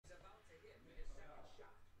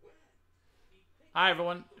Hi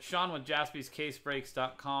everyone, Sean with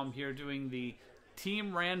JaspysCaseBreaks.com here doing the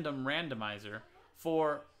Team Random Randomizer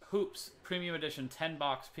for Hoops Premium Edition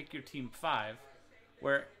 10-box Pick Your Team 5,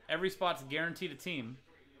 where every spot's guaranteed a team,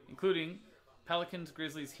 including Pelicans,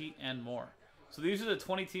 Grizzlies, Heat, and more. So these are the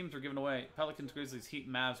 20 teams we're giving away. Pelicans, Grizzlies,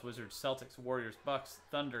 Heat, Mavs, Wizards, Celtics, Warriors, Bucks,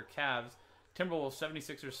 Thunder, Cavs, Timberwolves,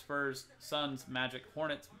 76ers, Spurs, Suns, Magic,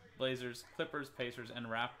 Hornets, Blazers, Clippers, Pacers, and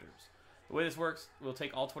Raptors. The way this works, we'll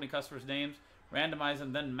take all 20 customers' names, randomize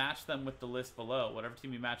them, then match them with the list below. Whatever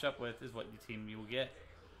team you match up with is what team you will get.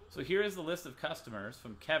 So here is the list of customers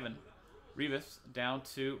from Kevin Rivas down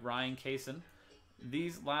to Ryan Kaysen.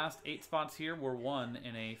 These last 8 spots here were won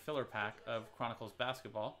in a filler pack of Chronicles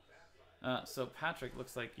Basketball. So Patrick,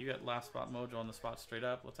 looks like you got last spot mojo on the spot straight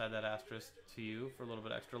up. Let's add that asterisk to you for a little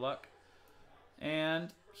bit extra luck.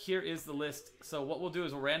 And here is the list. So what we'll do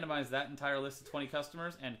is we'll randomize that entire list of 20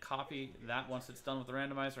 customers and copy that once it's done with the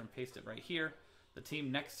randomizer and paste it right here. The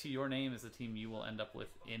team next to your name is the team you will end up with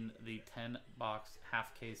in the 10-box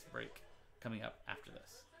half case break coming up after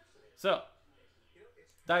this. So,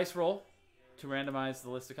 dice roll to randomize the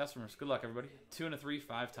list of customers. Good luck, everybody. 2 and a 3,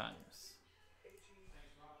 5 times.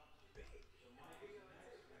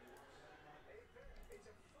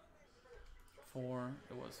 Four.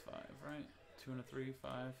 It was 5, right? 2 and a 3,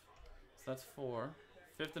 5. So that's 4.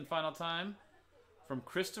 5th and final time from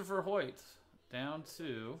Christopher Hoyt down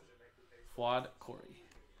to Fuad Corey.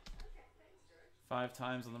 5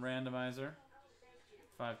 times on the randomizer,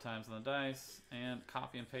 5 times on the dice, and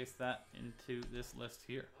copy and paste that into this list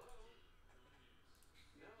here.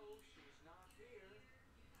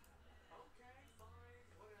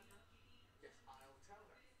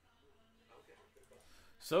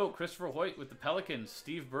 So, Christopher Hoyt with the Pelicans,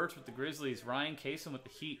 Steve Birch with the Grizzlies, Ryan Kaysen with the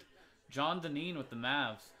Heat, John Deneen with the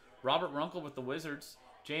Mavs, Robert Runkle with the Wizards,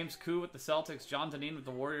 James Koo with the Celtics, John Deneen with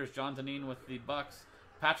the Warriors, John Deneen with the Bucks,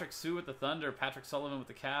 Patrick Sue with the Thunder, Patrick Sullivan with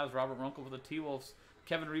the Cavs, Robert Runkle with the T-Wolves,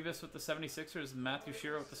 Kevin Rivas with the 76ers, Matthew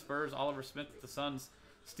Shiro with the Spurs, Oliver Smith with the Suns,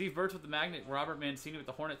 Steve Birch with the Magnet, Robert Mancini with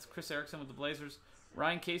the Hornets, Chris Erickson with the Blazers,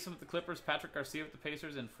 Ryan Kaysen with the Clippers, Patrick Garcia with the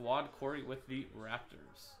Pacers, and Fuad Corey with the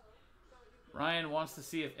Raptors. Ryan wants to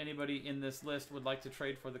see if anybody in this list would like to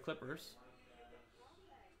trade for the Clippers.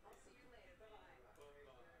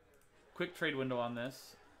 Quick trade window on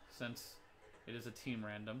this, since it is a team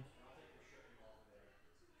random.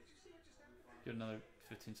 Give it another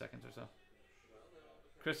 15 seconds or so.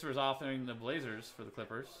 Christopher's offering the Blazers for the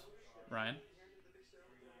Clippers. Ryan.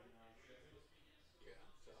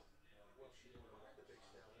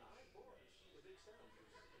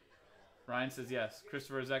 Ryan says yes.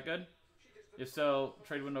 Christopher, is that good? If so,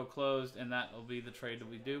 trade window closed, and that will be the trade that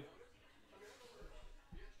we do.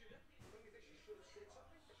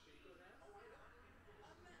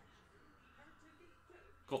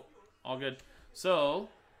 Cool. All good. So,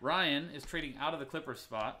 Ryan is trading out of the Clippers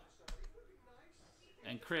spot,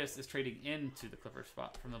 and Chris is trading into the Clippers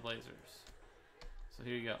spot from the Blazers. So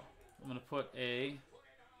here you go. I'm going to put a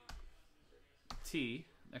T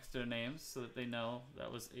next to their names so that they know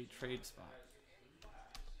that was a trade spot.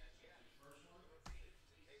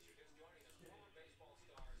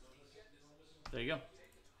 There you go.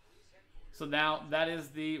 So now that is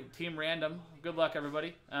the team random. Good luck,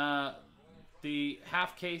 everybody. The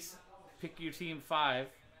half case Pick Your Team 5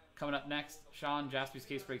 coming up next. Sean,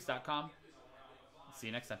 JaspysCaseBreaks.com. See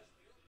you next time.